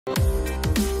Hey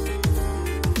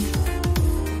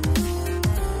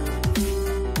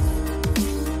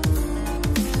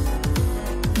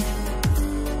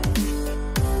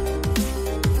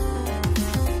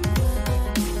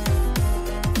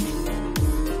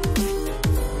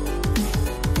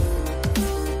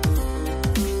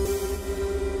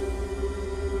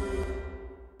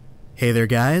there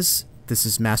guys, this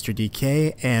is Master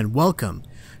DK and welcome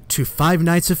to Five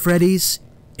Nights at Freddy's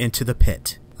Into the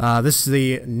Pit. This is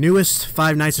the newest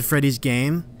Five Nights at Freddy's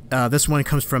game. This one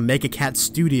comes from Mega Cat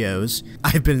Studios.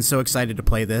 I've been so excited to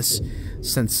play this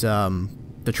since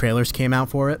the trailers came out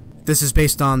for it. This is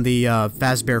based on the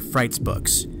Fazbear Frights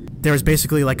books. There was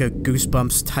basically like a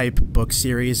Goosebumps type book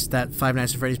series that Five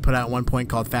Nights at Freddy's put out at one point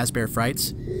called Fazbear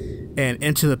Frights. And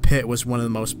Into the Pit was one of the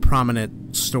most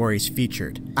prominent stories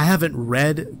featured. I haven't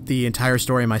read the entire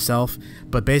story myself,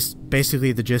 but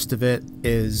basically the gist of it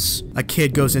is a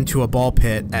kid goes into a ball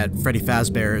pit at Freddy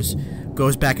Fazbear's,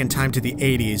 goes back in time to the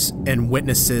 80s, and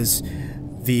witnesses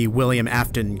the William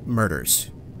Afton murders.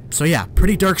 So yeah,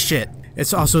 pretty dark shit.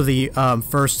 It's also the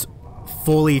first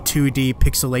fully 2D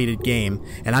pixelated game,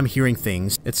 and I'm hearing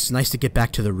things. It's nice to get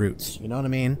back to the roots, you know what I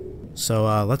mean? So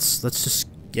let's just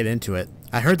get into it.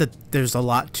 I heard that there's a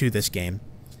lot to this game,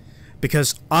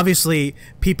 because obviously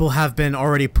people have been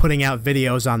already putting out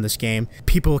videos on this game.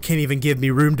 People can't even give me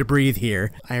room to breathe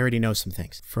here. I already know some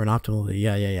things. For an optimal,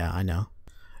 yeah, I know.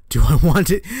 Do I want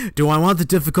the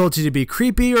difficulty to be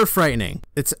creepy or frightening?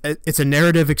 It's a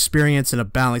narrative experience and a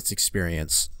balanced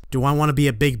experience. Do I want to be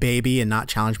a big baby and not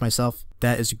challenge myself?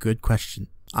 That is a good question.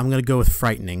 I'm gonna go with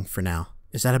frightening for now.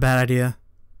 Is that a bad idea?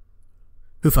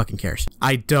 Who fucking cares?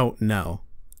 I don't know.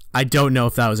 I don't know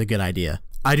if that was a good idea.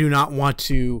 I do not want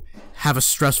to have a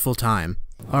stressful time.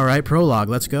 Alright, prologue,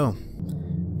 let's go.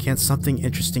 Can't something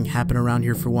interesting happen around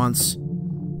here for once?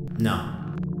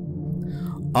 No.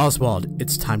 Oswald,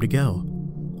 it's time to go.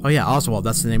 Oh yeah, Oswald,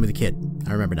 that's the name of the kid.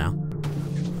 I remember now.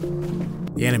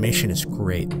 The animation is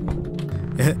great.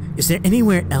 Is there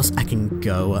anywhere else I can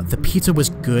go? The pizza was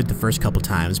good the first couple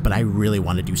times, but I really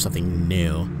want to do something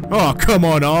new. Oh, come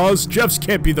on, Oz. Jeff's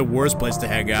can't be the worst place to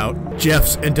hang out.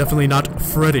 Jeff's, and definitely not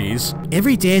Freddy's.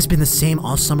 Every day has been the same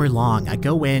all summer long. I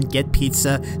go in, get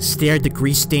pizza, stare at the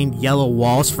grease-stained yellow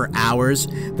walls for hours,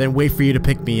 then wait for you to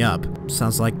pick me up.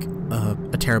 Sounds like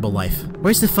a terrible life.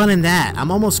 Where's the fun in that? I'm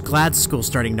almost glad school's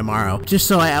starting tomorrow, just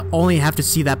so I only have to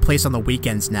see that place on the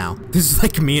weekends now. This is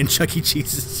like me and Chuck E.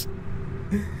 Cheese's.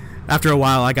 After a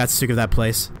while, I got sick of that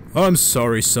place. I'm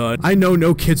sorry, son. I know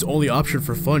no kid's only option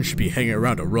for fun should be hanging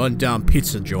around a run-down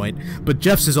pizza joint, but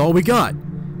Jeff's is all we got.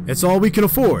 It's all we can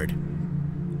afford.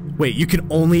 Wait, you can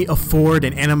only afford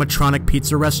an animatronic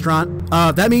pizza restaurant?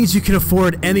 That means you can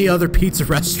afford any other pizza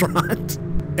restaurant.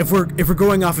 If we're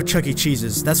going off of Chuck E.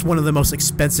 Cheese's, that's one of the most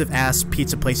expensive-ass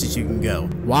pizza places you can go.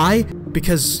 Why?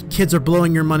 Because kids are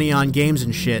blowing your money on games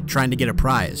and shit trying to get a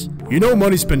prize. You know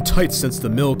money's been tight since the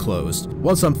mill closed.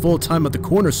 Once I'm full-time at the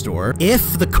corner store.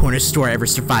 If the corner store ever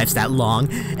survives that long,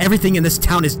 everything in this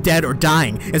town is dead or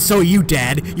dying, and so are you,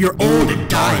 Dad. You're old and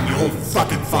dying, you old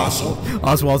fucking fossil.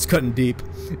 Oswald's cutting deep,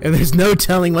 and there's no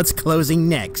telling what's closing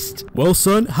next. Well,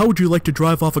 son, how would you like to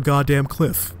drive off a goddamn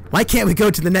cliff? Why can't we go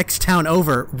to the next town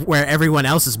over where everyone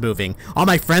else is moving? All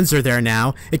my friends are there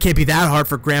now. It can't be that hard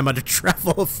for Grandma to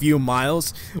travel a few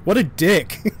miles. What a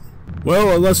dick.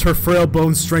 Well, unless her frail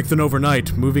bones strengthen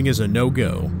overnight, moving is a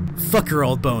no-go. Fuck her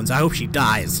old bones. I hope she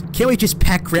dies. Can't we just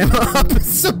pack Grandma up with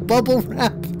some bubble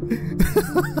wrap?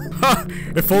 Ha!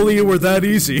 If only it were that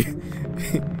easy.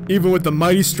 Even with the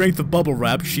mighty strength of bubble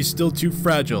wrap, she's still too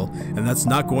fragile, and that's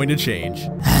not going to change.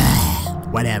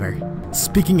 Whatever.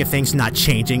 Speaking of things not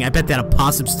changing, I bet that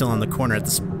opossum's still on the corner at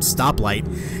the stoplight.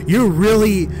 You're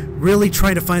really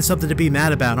trying to find something to be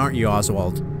mad about, aren't you,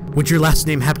 Oswald? Would your last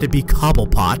name happen to be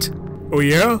Cobblepot? Oh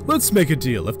yeah? Let's make a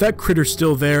deal. If that critter's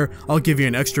still there, I'll give you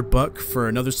an extra buck for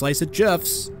another slice at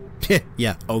Jeff's.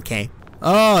 Yeah, okay.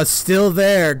 Oh, it's still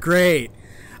there. Great.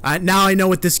 Now I know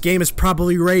what this game is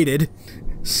probably rated.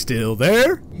 Still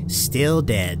there? Still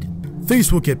dead.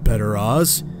 Things will get better,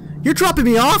 Oz. You're dropping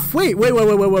me off? Wait. Well,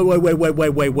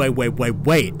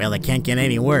 it can't get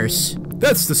any worse.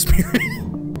 That's the spirit.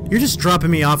 You're just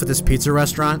dropping me off at this pizza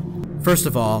restaurant? First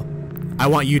of all, I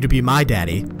want you to be my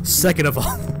daddy. Second of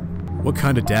all, what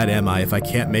kind of dad am I if I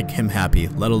can't make him happy,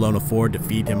 let alone afford to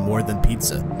feed him more than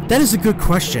pizza? That is a good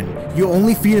question. You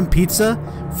only feed him pizza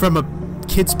from a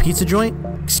kid's pizza joint?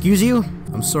 Excuse you?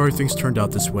 I'm sorry things turned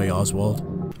out this way,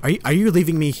 Oswald. Are you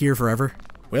leaving me here forever?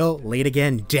 Well, late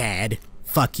again, Dad.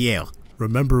 Fuck you.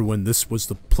 Remember when this was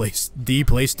the place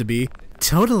to be?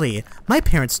 Totally. My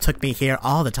parents took me here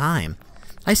all the time.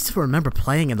 I still remember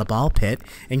playing in the ball pit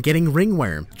and getting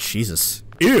ringworm. Jesus.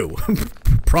 Ew.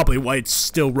 Probably why it's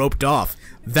still roped off.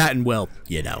 That and, well,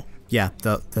 you know. Yeah,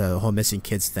 the whole missing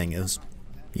kids thing is...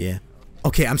 Yeah.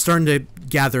 Okay, I'm starting to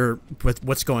gather with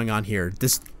what's going on here.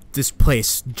 This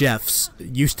place, Jeff's,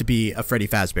 used to be a Freddy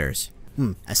Fazbear's.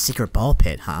 A secret ball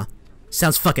pit, huh?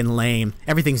 Sounds fucking lame.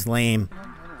 Everything's lame.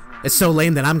 It's so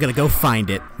lame that I'm gonna go find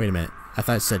it. Wait a minute. I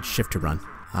thought it said shift to run.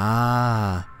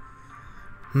 Ah.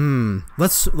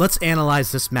 Let's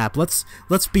analyze this map. Let's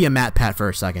be a MatPat for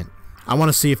a second. I want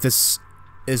to see if this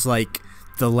is like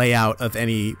the layout of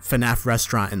any FNAF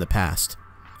restaurant in the past.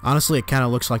 Honestly, it kind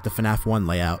of looks like the FNAF 1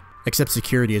 layout. Except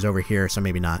security is over here, so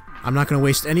maybe not. I'm not gonna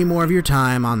waste any more of your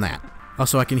time on that.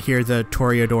 Also, I can hear the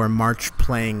Toreador March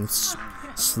playing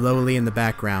slowly in the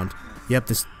background. Yep,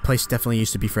 this place definitely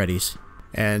used to be Freddy's.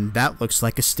 And that looks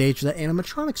like a stage that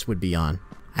animatronics would be on.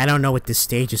 I don't know what this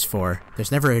stage is for.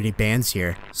 There's never any bands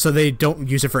here. So they don't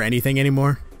use it for anything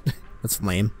anymore? That's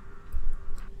lame.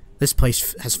 This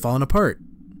place has fallen apart.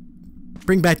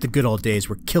 Bring back the good old days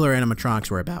where killer animatronics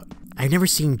were about. I've never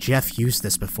seen Jeff use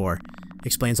this before.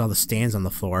 Explains all the stands on the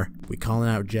floor. We calling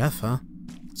out Jeff, huh?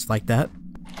 It's like that.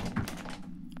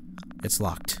 It's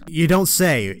locked. You don't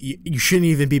say. You shouldn't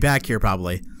even be back here,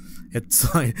 probably.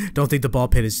 It's like, don't think the ball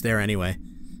pit is there anyway.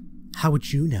 How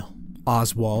would you know?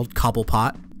 Oswald,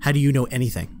 Cobblepot. How do you know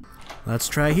anything? Let's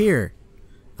try here.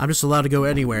 I'm just allowed to go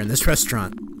anywhere in this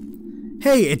restaurant.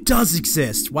 Hey, it does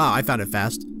exist! Wow, I found it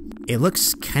fast. It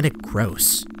looks kind of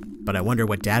gross, but I wonder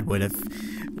what Dad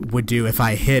would do if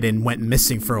I hid and went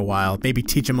missing for a while. Maybe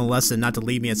teach him a lesson not to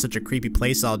leave me at such a creepy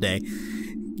place all day.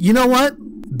 You know what?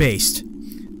 Based.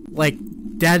 Like,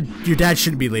 your dad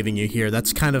shouldn't be leaving you here.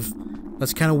 That's kind of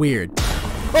weird.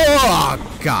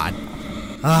 Oh God.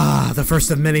 The first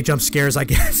of many jump scares, I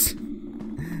guess.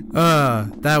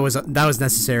 That was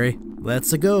necessary.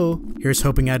 Let's go. Here's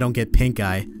hoping I don't get pink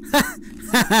eye.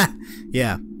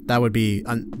 Yeah, that would be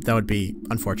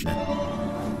unfortunate.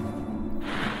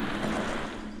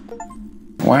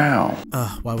 Wow.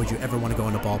 Why would you ever want to go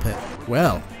in a ball pit?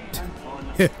 Well,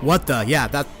 what the? Yeah,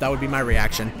 that would be my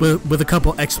reaction. With a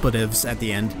couple expletives at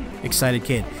the end. Excited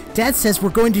kid. Dad says we're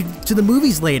going to the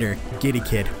movies later. Giddy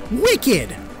kid.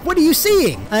 Wicked! What are you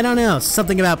seeing? I don't know.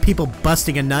 Something about people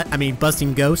busting a nut. I mean,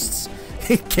 busting ghosts.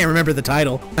 Can't remember the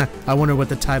title. I wonder what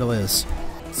the title is.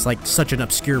 It's like such an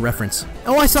obscure reference.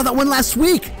 Oh, I saw that one last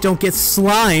week! Don't get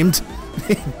slimed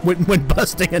when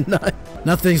busting a nut.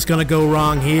 Nothing's gonna go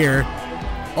wrong here.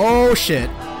 Oh shit.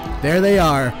 There they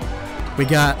are. We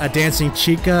got a dancing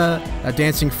Chica, a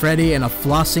dancing Freddy, and a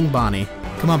flossing Bonnie.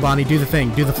 Come on, Bonnie, do the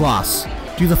thing. Do the floss.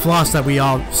 Do the floss that we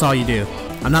all saw you do.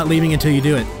 I'm not leaving until you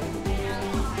do it.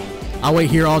 I'll wait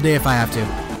here all day if I have to.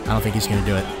 I don't think he's gonna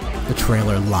do it. The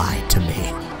trailer lied to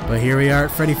me. But here we are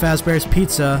at Freddy Fazbear's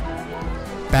Pizza.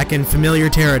 Back in familiar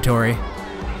territory.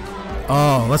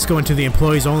 Oh, let's go into the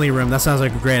employees only room. That sounds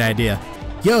like a great idea.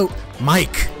 Yo,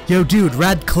 Mike. Yo, dude,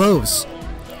 rad clothes.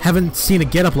 Haven't seen a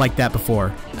getup like that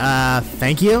before.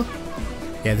 Thank you?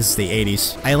 Yeah, this is the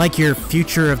 80s. I like your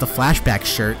Future of the Flashback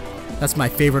shirt. That's my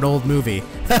favorite old movie.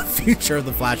 Future of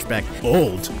the Flashback.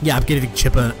 Old? Yeah, I'm giving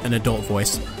Chip an adult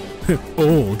voice.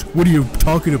 Old? What are you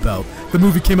talking about? The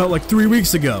movie came out like 3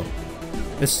 weeks ago.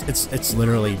 It's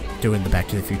literally doing the Back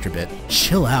to the Future bit.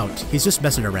 Chill out. He's just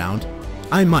messing around.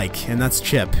 I'm Mike, and that's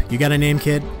Chip. You got a name,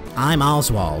 kid? I'm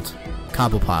Oswald.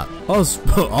 Cobblepot.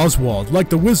 Oswald, like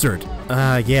the wizard.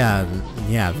 Yeah,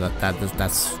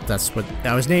 that's what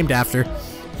I was named after.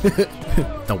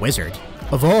 The Wizard.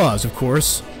 Of Oz, of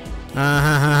course.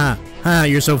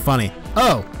 You're so funny.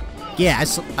 Oh, yeah,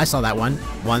 I saw that one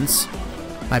once.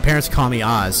 My parents call me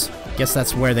Oz. Guess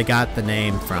that's where they got the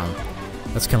name from.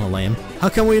 That's kind of lame. How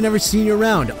come we've never seen you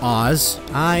around, Oz?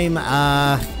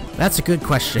 That's a good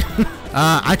question.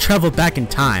 I traveled back in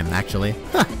time, actually.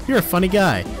 Huh, you're a funny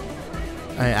guy.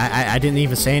 I didn't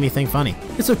even say anything funny.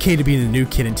 It's okay to be the new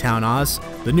kid in town, Oz.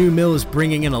 The new mill is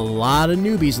bringing in a lot of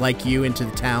newbies like you into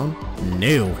the town.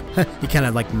 New. He kind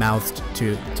of like mouthed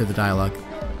to the dialogue.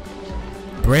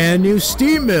 Brand new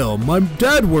steam mill. My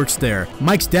dad works there.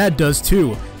 Mike's dad does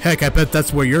too. Heck, I bet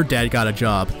that's where your dad got a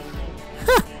job.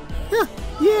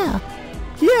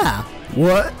 Yeah.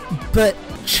 What? But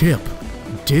Chip,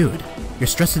 dude, you're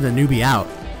stressing the newbie out.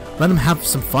 Let him have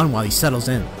some fun while he settles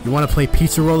in. You want to play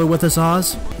pizza roller with us,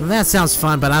 Oz? That sounds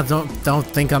fun, but I don't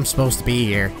think I'm supposed to be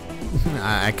here.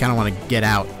 I kind of want to get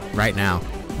out right now.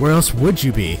 Where else would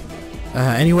you be?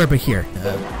 Anywhere but here.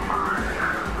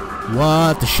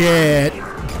 What the shit?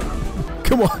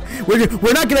 Come on,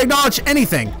 we're not gonna acknowledge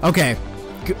anything. Okay,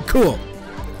 cool.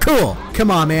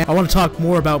 Come on, man. I want to talk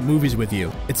more about movies with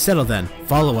you. It's settled then.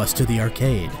 Follow us to the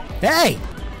arcade. Hey!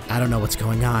 I don't know what's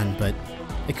going on, but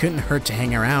it couldn't hurt to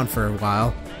hang around for a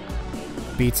while.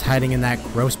 Beats hiding in that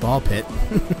gross ball pit.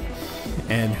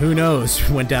 And who knows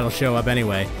when Dad'll show up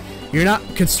anyway. You're not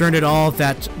concerned at all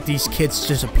that these kids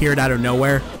just appeared out of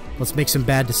nowhere? Let's make some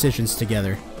bad decisions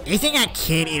together. Isn't a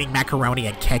kid eating macaroni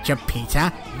and ketchup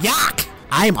pizza? Yuck!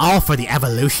 I'm all for the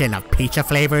evolution of Pizza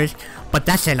flavors, but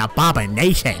that's an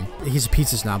abomination. He's a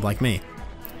pizza snob like me.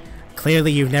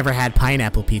 Clearly you've never had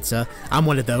pineapple pizza. I'm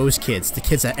one of those kids, the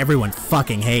kids that everyone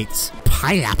fucking hates.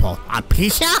 Pineapple on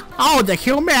pizza? Oh, the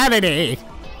humanity!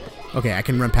 Okay, I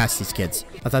can run past these kids.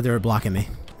 I thought they were blocking me.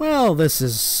 Well, this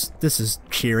is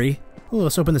cheery. Ooh,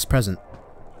 let's open this present.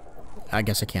 I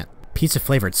guess I can't. Pizza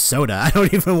flavored soda. I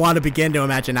don't even want to begin to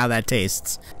imagine how that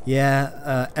tastes.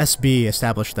 Yeah, SB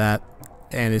established that,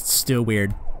 and it's still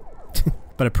weird.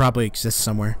 But it probably exists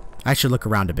somewhere. I should look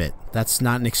around a bit. That's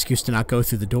not an excuse to not go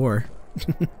through the door.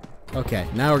 Okay,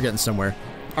 now we're getting somewhere.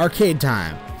 Arcade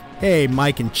time. Hey,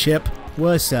 Mike and Chip.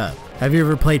 What's up? Have you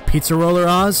ever played Pizza Roller,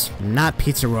 Oz? Not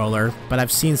Pizza Roller, but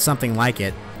I've seen something like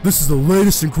it. This is the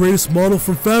latest and greatest model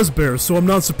from Fazbear, so I'm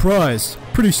not surprised.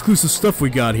 Pretty exclusive stuff we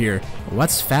got here.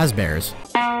 What's Fazbears?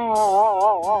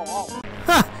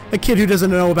 Ha! A kid who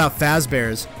doesn't know about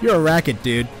Fazbears. You're a racket,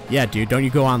 dude. Yeah, dude, don't you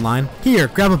go online? Here,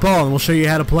 grab a ball and we'll show you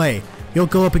how to play. You'll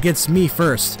go up against me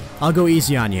first. I'll go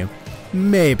easy on you.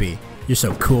 Maybe. You're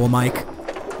so cool, Mike.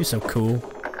 You're so cool.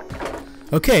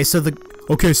 Okay, so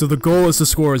the goal is to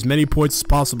score as many points as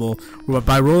possible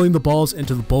by rolling the balls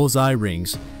into the bullseye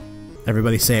rings.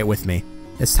 Everybody say it with me.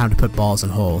 It's time to put balls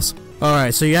in holes.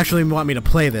 Alright, so you actually want me to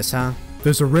play this, huh?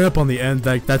 There's a ramp on the end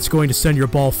that's going to send your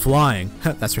ball flying.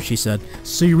 That's what she said.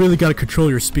 So you really gotta control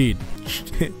your speed.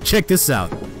 Check this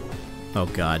out. Oh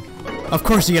god. Of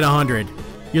course you get 100.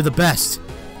 You're the best.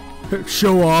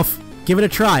 Show off. Give it a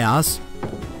try, Oz.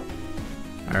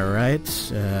 Alright,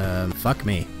 fuck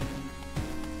me.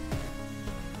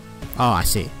 Oh, I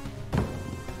see.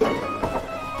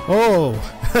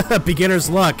 Oh, beginner's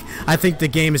luck. I think the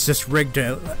game is just rigged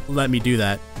to let me do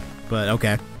that. But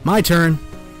okay. My turn.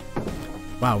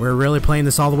 Wow, we're really playing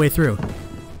this all the way through.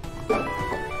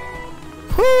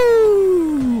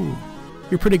 Woo!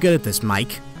 You're pretty good at this,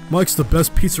 Mike. Mike's the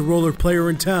best pizza roller player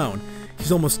in town.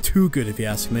 He's almost too good if you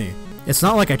ask me. It's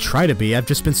not like I try to be. I've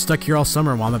just been stuck here all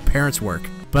summer while my parents work.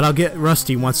 But I'll get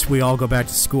rusty once we all go back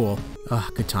to school.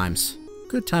 Ugh, good times.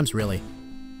 Good times, really.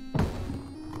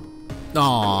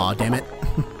 Aw, damn it.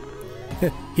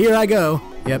 Here I go.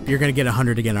 Yep, you're gonna get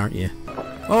 100 again, aren't you?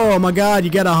 Oh my god, you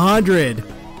got 100!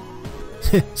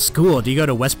 School, do you go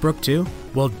to Westbrook too?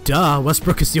 Well, duh,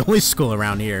 Westbrook is the only school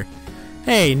around here.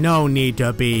 Hey, no need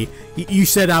to be... You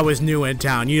said I was new in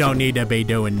town. You don't need to be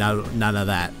doing none of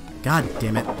that. God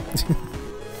damn it.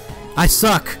 I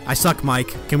suck. I suck,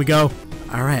 Mike. Can we go?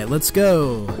 Alright, let's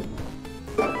go.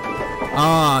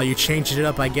 Ah, you changed it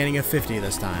up by getting a 50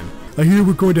 this time. I hear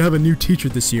we're going to have a new teacher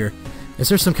this year. Is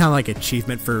there some kind of like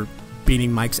achievement for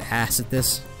beating Mike's ass at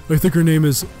this? I think her name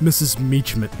is Mrs.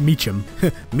 Meacham.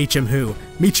 Meacham who?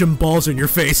 Meacham balls in your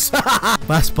face.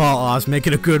 Last ball, Oz. Make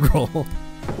it a good roll.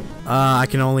 I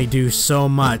can only do so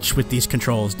much with these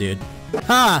controls, dude.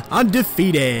 Ha!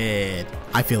 Undefeated!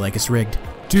 I feel like it's rigged.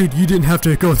 Dude, you didn't have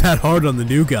to go that hard on the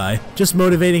new guy. Just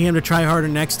motivating him to try harder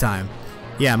next time.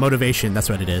 Yeah, motivation, that's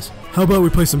what it is. How about we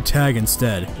play some tag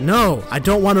instead? No, I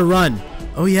don't want to run.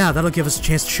 Oh yeah, that'll give us a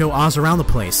chance to show Oz around the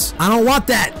place. I don't want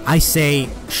that! I say,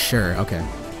 sure, okay.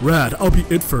 Rad, I'll be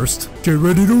it first. Get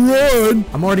ready to run!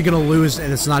 I'm already gonna lose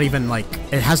and it's not even like,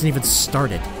 it hasn't even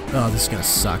started. Oh, this is gonna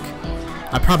suck.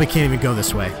 I probably can't even go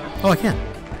this way. Oh, I can.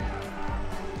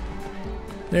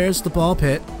 There's the ball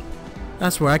pit.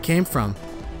 That's where I came from.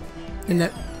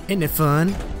 Isn't it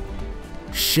fun?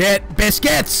 Shit,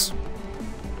 biscuits!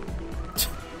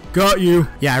 Got you.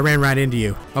 Yeah, I ran right into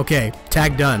you. Okay,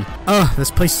 tag done. Ugh,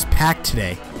 this place is packed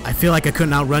today. I feel like I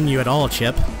couldn't outrun you at all,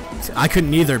 Chip. I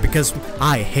couldn't either because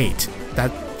I hate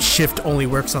that shift only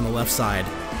works on the left side.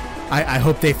 I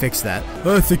hope they fix that.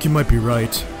 I think you might be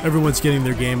right. Everyone's getting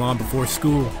their game on before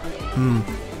school.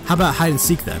 How about hide and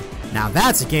seek then? Now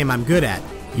that's a game I'm good at.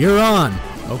 You're on.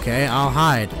 Okay, I'll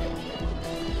hide.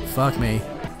 Fuck me.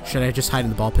 Should I just hide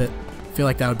in the ball pit? I feel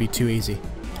like that would be too easy.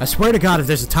 I swear to God if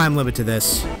there's a time limit to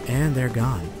this. And they're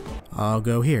gone. I'll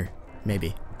go here.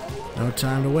 Maybe. No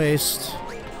time to waste.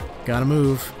 Gotta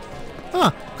move.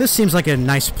 Huh, this seems like a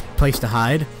nice place to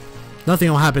hide. Nothing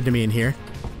will happen to me in here.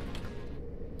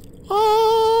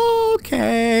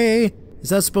 Okay. Is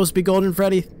that supposed to be Golden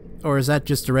Freddy? Or is that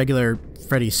just a regular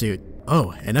Freddy suit?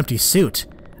 Oh, an empty suit.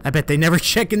 I bet they never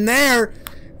check in there.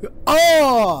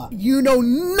 Oh, you know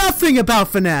nothing about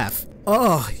FNAF.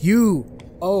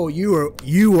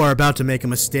 You are about to make a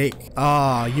mistake.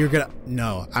 Oh, you're gonna...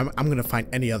 No, I'm gonna find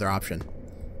any other option.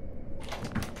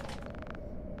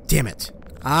 Damn it.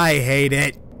 I hate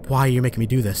it. Why are you making me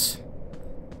do this?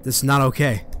 This is not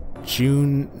okay.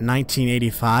 June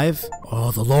 1985?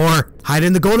 Oh, the lore! Hide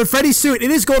in the Golden Freddy suit! It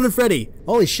is Golden Freddy!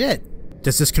 Holy shit!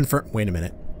 Does this confirm— wait a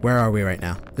minute. Where are we right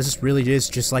now? This really is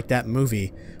just like that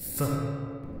movie.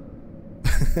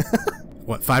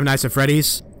 What, Five Nights at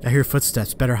Freddy's? I hear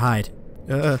footsteps. Better hide.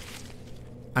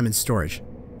 I'm in storage.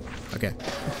 Okay.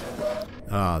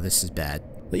 Oh, this is bad.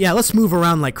 But yeah, let's move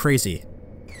around like crazy.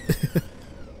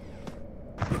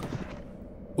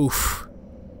 Oof.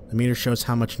 The meter shows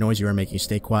how much noise you are making.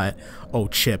 Stay quiet. Oh,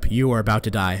 Chip, you are about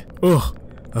to die. Ugh.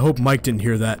 I hope Mike didn't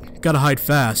hear that. Gotta hide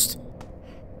fast.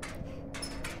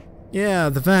 Yeah,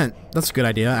 the vent. That's a good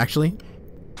idea, actually.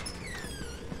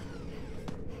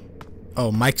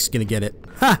 Oh, Mike's gonna get it.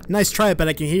 Ha! Nice try, but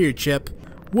I can hear you, Chip.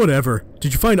 Whatever.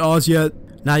 Did you find Oz yet?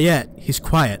 Not yet. He's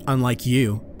quiet, unlike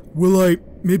you.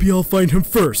 Maybe I'll find him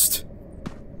first.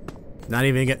 Not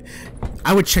even get—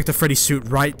 I would check the Freddy suit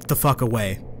right the fuck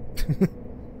away.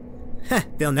 Heh,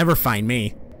 they'll never find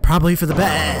me. Probably for the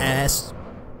best.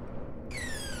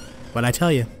 What'd I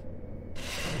tell you?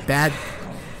 Bad.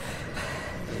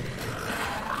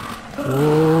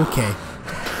 Okay.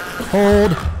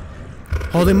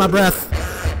 Holding my breath.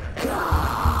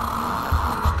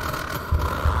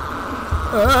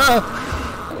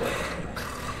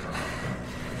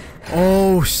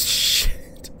 Oh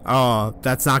shit. Oh,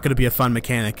 that's not gonna be a fun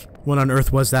mechanic. What on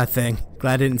earth was that thing?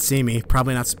 Glad it didn't see me.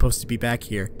 Probably not supposed to be back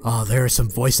here. Oh, there is some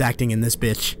voice acting in this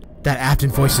bitch. That Afton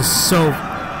voice is so—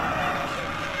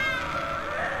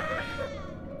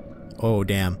 oh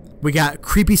damn. We got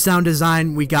creepy sound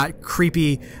design, we got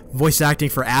creepy voice acting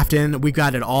for Afton, we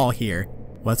got it all here.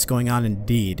 What's going on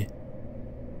indeed?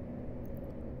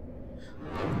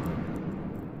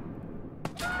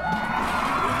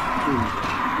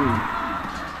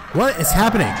 What is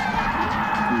happening?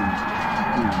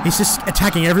 He's just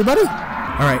attacking everybody?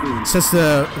 Alright, since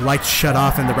the lights shut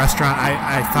off in the restaurant,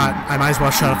 I thought I might as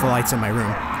well shut off the lights in my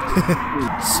room.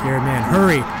 Scared man,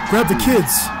 hurry! Grab the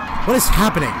kids! What is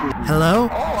happening? Hello?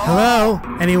 Hello?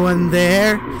 Anyone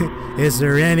there? Is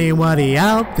there anybody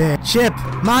out there? Chip!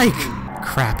 Mike!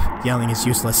 Crap, yelling is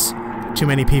useless. Too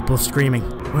many people screaming.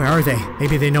 Where are they?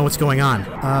 Maybe they know what's going on.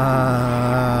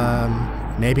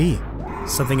 Maybe.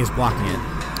 Something is blocking it.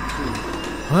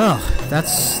 Well,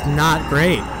 that's not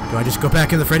great. Do I just go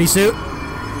back in the Freddy suit?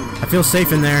 I feel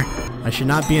safe in there. I should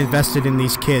not be invested in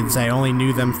these kids. I only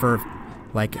knew them for,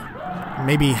 like,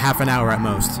 maybe half an hour at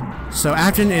most. So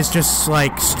Afton is just,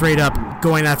 like, straight up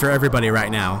going after everybody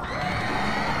right now.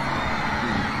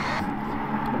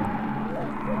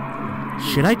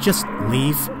 Should I just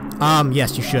leave?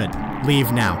 Yes, you should.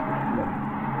 Leave now.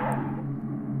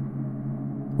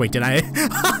 Wait, did I?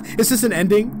 Is this an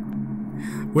ending?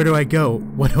 Where do I go?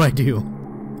 What do I do?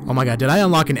 Oh my god, did I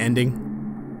unlock an ending?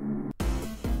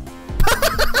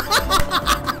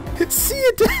 See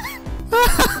you,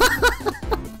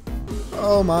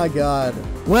 oh my god.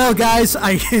 Well guys,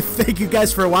 I thank you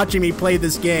guys for watching me play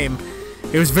this game.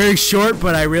 It was very short,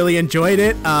 but I really enjoyed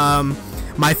it.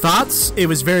 My thoughts, it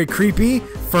was very creepy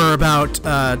for about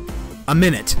a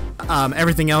minute.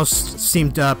 Everything else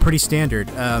seemed pretty standard.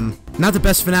 Not the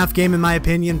best FNAF game in my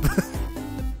opinion, but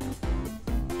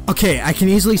okay, I can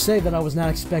easily say that I was not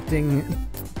expecting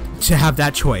to have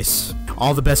that choice.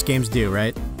 All the best games do,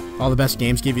 right? All the best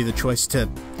games give you the choice to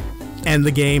end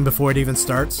the game before it even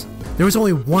starts. There was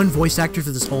only one voice actor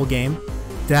for this whole game.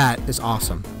 That is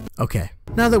awesome. Okay,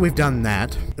 now that we've done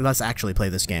that, let's actually play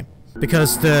this game.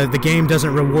 Because the game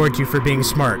doesn't reward you for being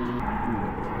smart.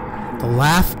 The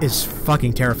laugh is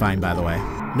fucking terrifying, by the way.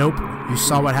 Nope, you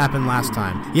saw what happened last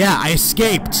time. Yeah, I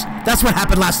escaped! That's what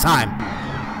happened last time!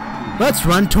 Let's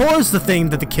run towards the thing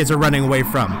that the kids are running away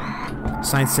from.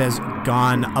 Sign says,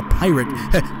 gone a pirate.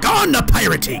 Gone a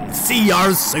pirating! See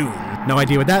ya soon! No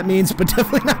idea what that means, but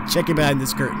definitely not checking behind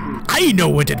this curtain. I know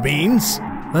what it means!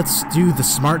 Let's do the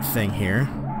smart thing here.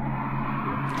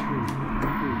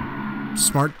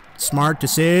 Smart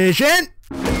decision!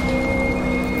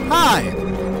 Hi!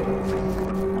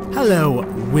 Hello,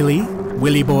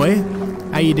 Willy boy.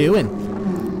 How you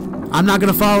doing? I'm not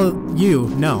gonna follow you,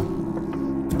 no.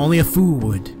 Only a fool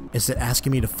would. Is it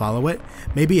asking me to follow it?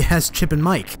 Maybe it has Chip and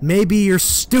Mike. Maybe you're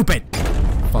stupid!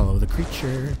 Follow the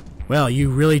creature. Well, you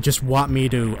really just want me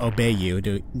to obey you,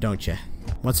 don't you?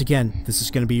 Once again, this is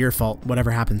gonna be your fault.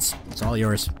 Whatever happens, it's all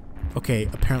yours. Okay,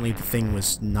 apparently the thing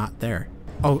was not there.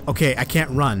 Oh, okay, I can't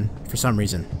run for some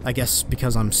reason. I guess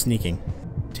because I'm sneaking.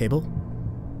 Table?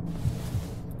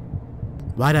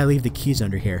 Why'd I leave the keys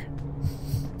under here?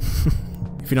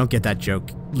 If you don't get that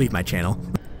joke, leave my channel.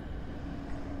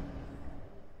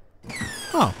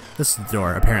 Oh, this is the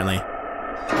door, apparently.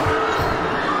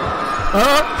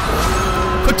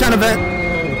 Oh! Quick time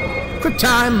event! Quick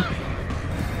time!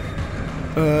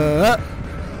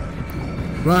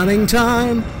 Running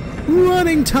time!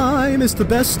 Running time is the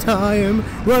best time!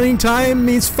 Running time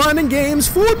means fun and games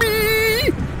for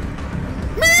me!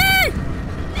 Me!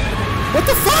 What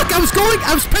the fuck? I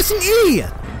was pressing E!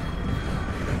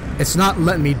 It's not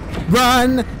letting me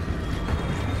run!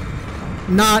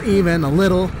 Not even a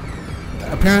little.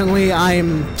 Apparently,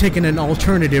 I'm taking an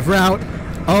alternative route.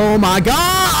 Oh my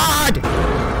god!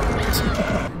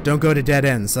 Don't go to dead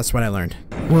ends, that's what I learned.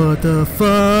 What the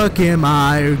fuck am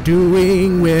I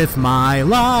doing with my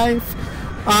life?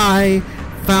 I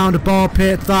found a ball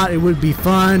pit, thought it would be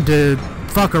fun to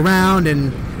fuck around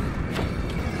and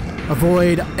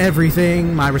avoid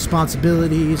everything, my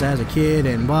responsibilities as a kid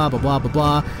and blah blah blah blah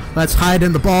blah. Let's hide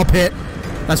in the ball pit.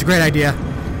 That's a great idea.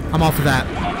 I'm all for that.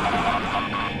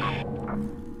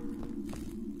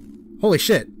 Holy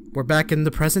shit, we're back in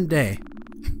the present day.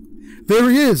 There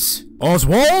he is!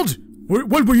 Oswald?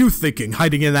 What were you thinking,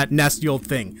 hiding in that nasty old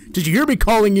thing? Did you hear me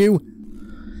calling you?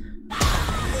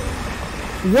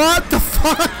 What the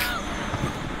fuck?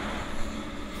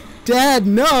 Dad,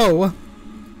 no!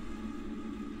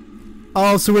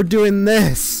 Oh, so we're doing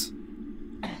this.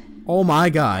 Oh my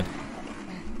god.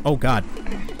 Oh god.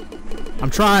 I'm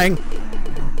trying.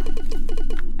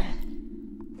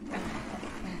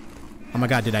 Oh my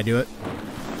god, did I do it?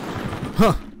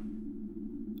 Huh.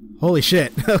 Holy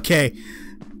shit. Okay.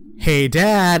 Hey,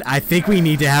 Dad, I think we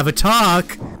need to have a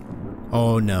talk.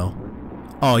 Oh, no.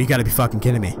 Oh, you gotta be fucking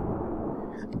kidding me.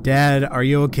 Dad, are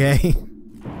you okay?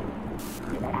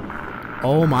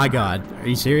 Oh my god. Are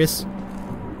you serious?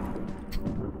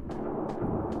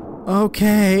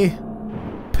 Okay.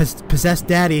 Possessed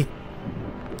Daddy.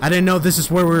 I didn't know this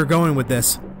is where we were going with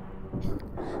this.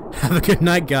 Have a good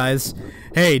night, guys.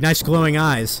 Hey, nice glowing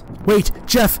eyes. Wait,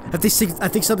 Jeff, I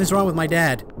think something's wrong with my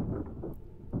dad.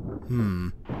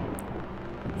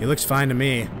 He looks fine to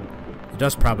me. The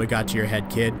dust probably got to your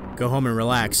head, kid. Go home and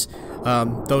relax.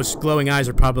 Those glowing eyes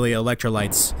are probably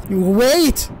electrolytes.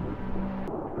 Wait!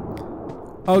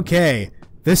 Okay,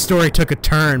 this story took a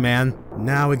turn, man.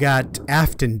 Now we got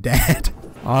Afton Dad.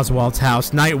 Oswald's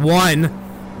house, night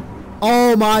 1.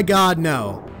 Oh my god,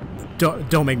 no.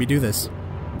 Don't make me do this.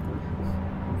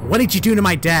 What did you do to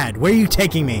my dad? Where are you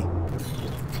taking me?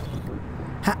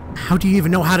 How do you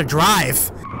even know how to drive?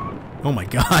 Oh my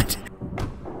god.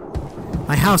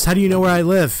 My house, how do you know where I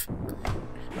live?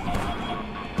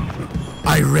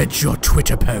 I read your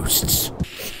Twitter posts.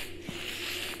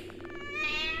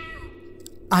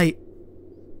 I'm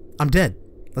dead.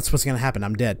 That's what's gonna happen,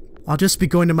 I'm dead. I'll just be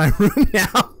going to my room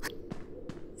now.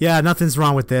 Yeah, nothing's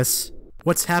wrong with this.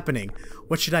 What's happening?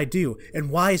 What should I do? And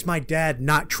why is my dad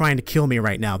not trying to kill me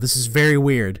right now? This is very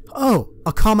weird. Oh,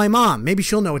 I'll call my mom. Maybe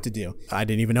she'll know what to do. I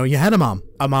didn't even know you had a mom.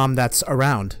 A mom that's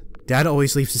around. Dad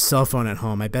always leaves his cell phone at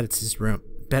home. I bet it's his room.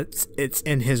 Bet it's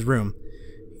in his room.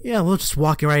 Yeah, we'll just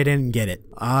walk right in and get it.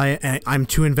 I'm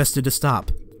too invested to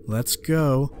stop. Let's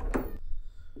go.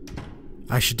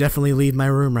 I should definitely leave my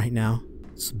room right now.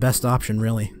 It's the best option,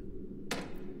 really.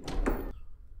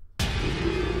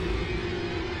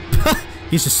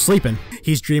 He's just sleeping.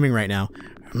 He's dreaming right now.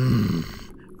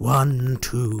 1,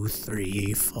 2,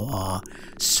 3, 4.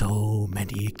 So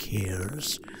many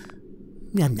cares.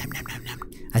 Nom, nom, nom, nom, nom.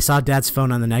 I saw Dad's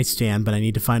phone on the nightstand, but I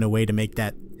need to find a way to make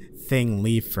that thing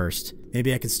leave first.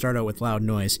 Maybe I can start out with loud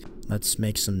noise. Let's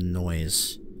make some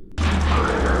noise.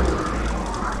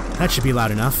 That should be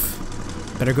loud enough.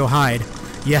 Better go hide.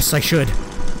 Yes, I should.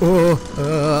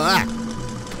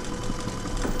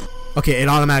 Okay, it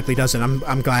automatically does it.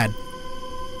 I'm glad.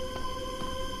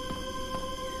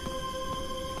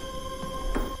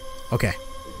 Okay.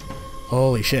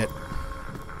 Holy shit.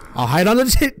 I'll hide on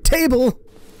the table!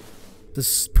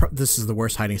 This is the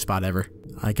worst hiding spot ever.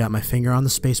 I got my finger on the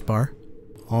space bar.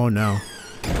 Oh no.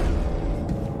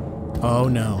 Oh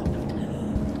no.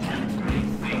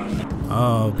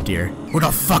 Oh dear. Who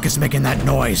the fuck is making that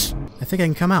noise? I think I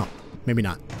can come out. Maybe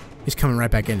not. He's coming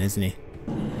right back in, isn't he?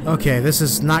 Okay, this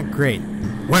is not great.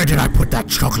 Where did I put that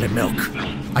chocolate milk?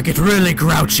 I get really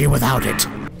grouchy without it.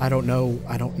 I don't know.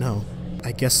 I don't know.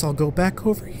 I guess I'll go back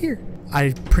over here.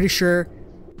 I'm pretty sure...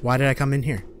 Why did I come in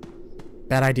here?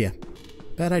 Bad idea.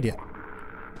 Bad idea.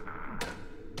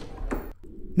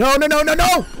 No, no, no, no,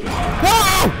 no!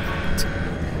 No!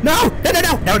 No! No, no,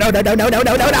 no! No, no, no, no, no, no,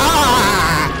 no, no, no!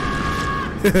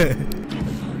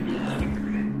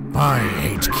 I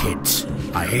hate kids.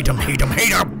 I hate them, hate them,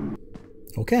 hate them!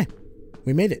 Okay.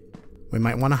 We made it. We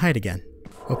might want to hide again.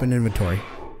 Open inventory.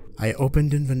 I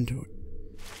opened inventory.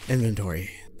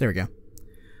 Inventory. There we go.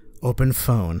 Open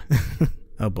phone.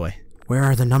 Oh boy. Where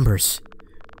are the numbers?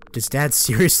 Does Dad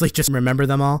seriously just remember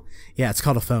them all? Yeah, it's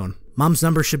called a phone. Mom's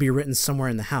number should be written somewhere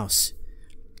in the house.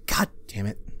 God damn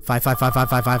it.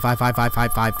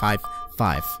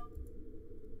 5555555555555.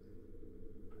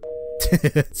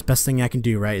 It's the best thing I can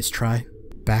do, right, is try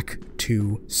back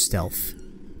to stealth.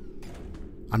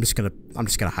 I'm just gonna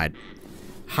hide.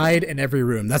 Hide in every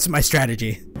room. That's my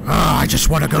strategy. I just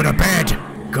want to go to bed.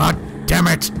 God damn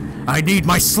it. I need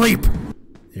my sleep.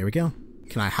 There we go.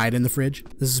 Can I hide in the fridge?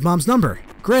 This is Mom's number.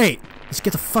 Great. Let's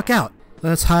get the fuck out.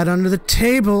 Let's hide under the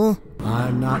table.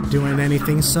 I'm not doing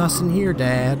anything sus in here,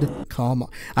 Dad. Call Mom.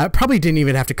 I probably didn't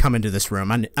even have to come into this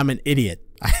room. I'm an idiot.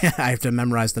 I have to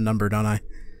memorize the number, don't I?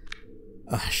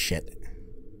 Oh, shit.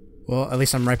 Well, at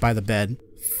least I'm right by the bed.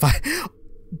 5.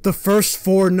 The first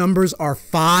 4 numbers are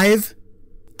 5?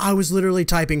 I was literally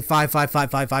typing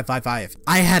 5555555.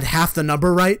 I had half the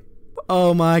number right?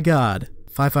 Oh my god.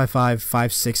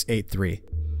 5555683.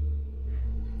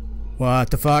 What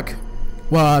the fuck?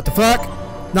 What the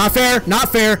fuck? Not fair!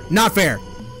 Not fair! Not fair!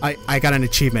 I got an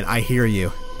achievement. I hear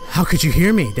you. How could you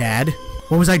hear me, Dad?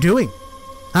 What was I doing?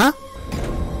 Huh?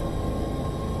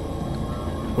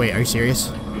 Wait, are you serious?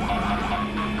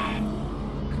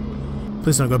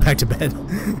 Please don't go back to bed.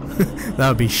 That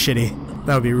would be shitty.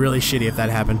 That would be really shitty if that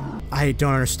happened. I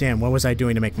don't understand. What was I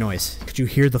doing to make noise? Could you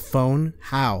hear the phone?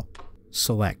 How?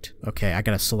 Select. Okay, I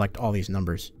gotta select all these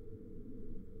numbers.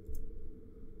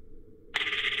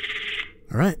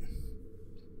 Alright.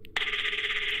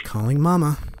 Calling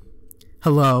Mama.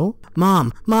 Hello?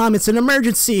 Mom! Mom, it's an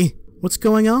emergency! What's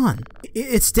going on?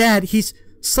 It's Dad.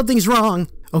 Something's wrong.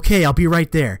 Okay, I'll be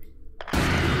right there.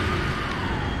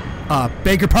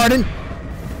 Beg your pardon?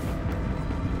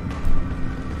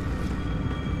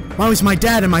 Why was my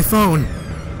dad in my phone?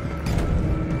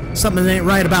 Something ain't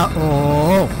right about...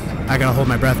 Oh, I gotta hold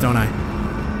my breath, don't I?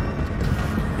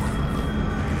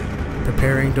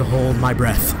 Preparing to hold my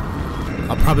breath.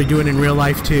 I'll probably do it in real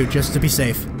life too, just to be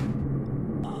safe.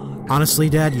 Honestly,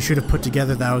 Dad, you should have put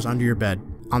together that I was under your bed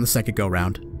on the second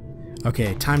go-round.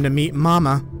 Okay, time to meet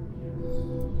Mama.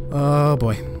 Oh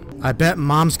boy. I bet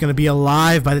Mom's gonna be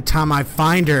alive by the time I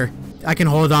find her. I can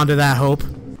hold on to that hope.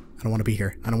 I don't want to be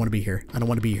here. I don't want to be here. I don't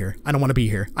want to be here. I don't want to be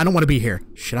here. I don't want to be here.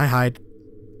 Should I hide?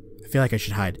 I feel like I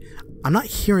should hide. I'm not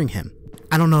hearing him.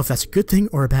 I don't know if that's a good thing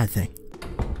or a bad thing.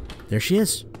 There she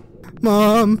is.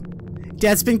 Mom!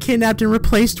 Dad's been kidnapped and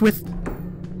replaced with...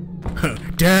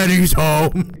 Daddy's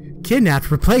home.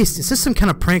 Kidnapped? Replaced? Is this some kind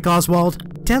of prank,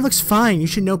 Oswald? Dad looks fine. You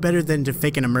should know better than to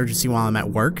fake an emergency while I'm at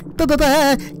work.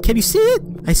 Can you see it?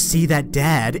 I see that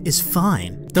Dad is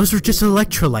fine. Those were just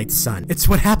electrolytes, son. It's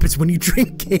what happens when you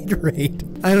drink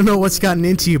Gatorade. I don't know what's gotten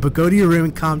into you, but go to your room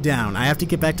and calm down. I have to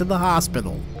get back to the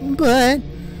hospital. But...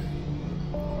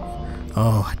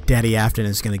 Oh, Daddy Afton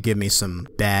is gonna give me some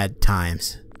bad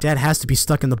times. Dad has to be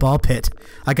stuck in the ball pit.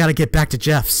 I gotta get back to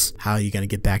Jeff's. How are you gonna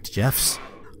get back to Jeff's?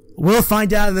 We'll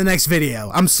find out in the next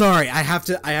video. I'm sorry, I have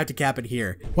to cap it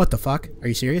here. What the fuck? Are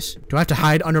you serious? Do I have to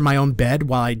hide under my own bed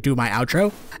while I do my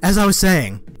outro? As I was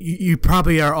saying, you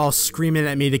probably are all screaming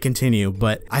at me to continue,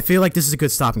 but I feel like this is a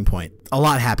good stopping point. A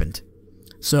lot happened.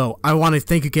 So, I want to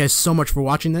thank you guys so much for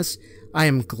watching this. I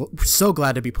am so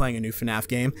glad to be playing a new FNAF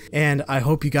game, and I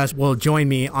hope you guys will join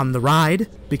me on the ride,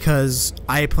 because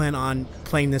I plan on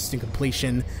playing this to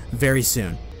completion very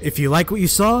soon. If you like what you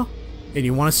saw, and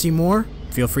you want to see more,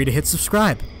 feel free to hit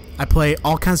subscribe. I play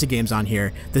all kinds of games on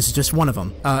here. This is just one of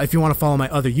them. If you want to follow my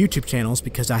other YouTube channels,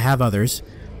 because I have others,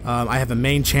 I have a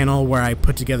main channel where I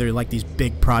put together like these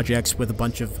big projects with a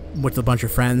bunch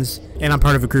of friends, and I'm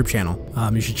part of a group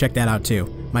channel. You should check that out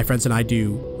too. My friends and I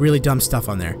do really dumb stuff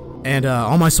on there. And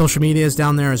all my social media is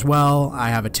down there as well. I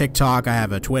have a TikTok, I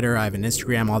have a Twitter, I have an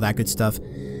Instagram, all that good stuff.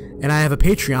 And I have a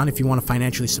Patreon if you want to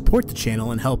financially support the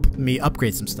channel and help me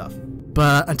upgrade some stuff.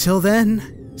 But until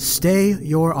then, stay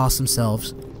your awesome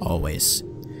selves, always.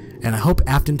 And I hope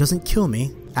Afton doesn't kill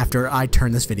me after I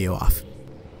turn this video off.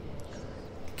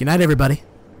 Good night, everybody.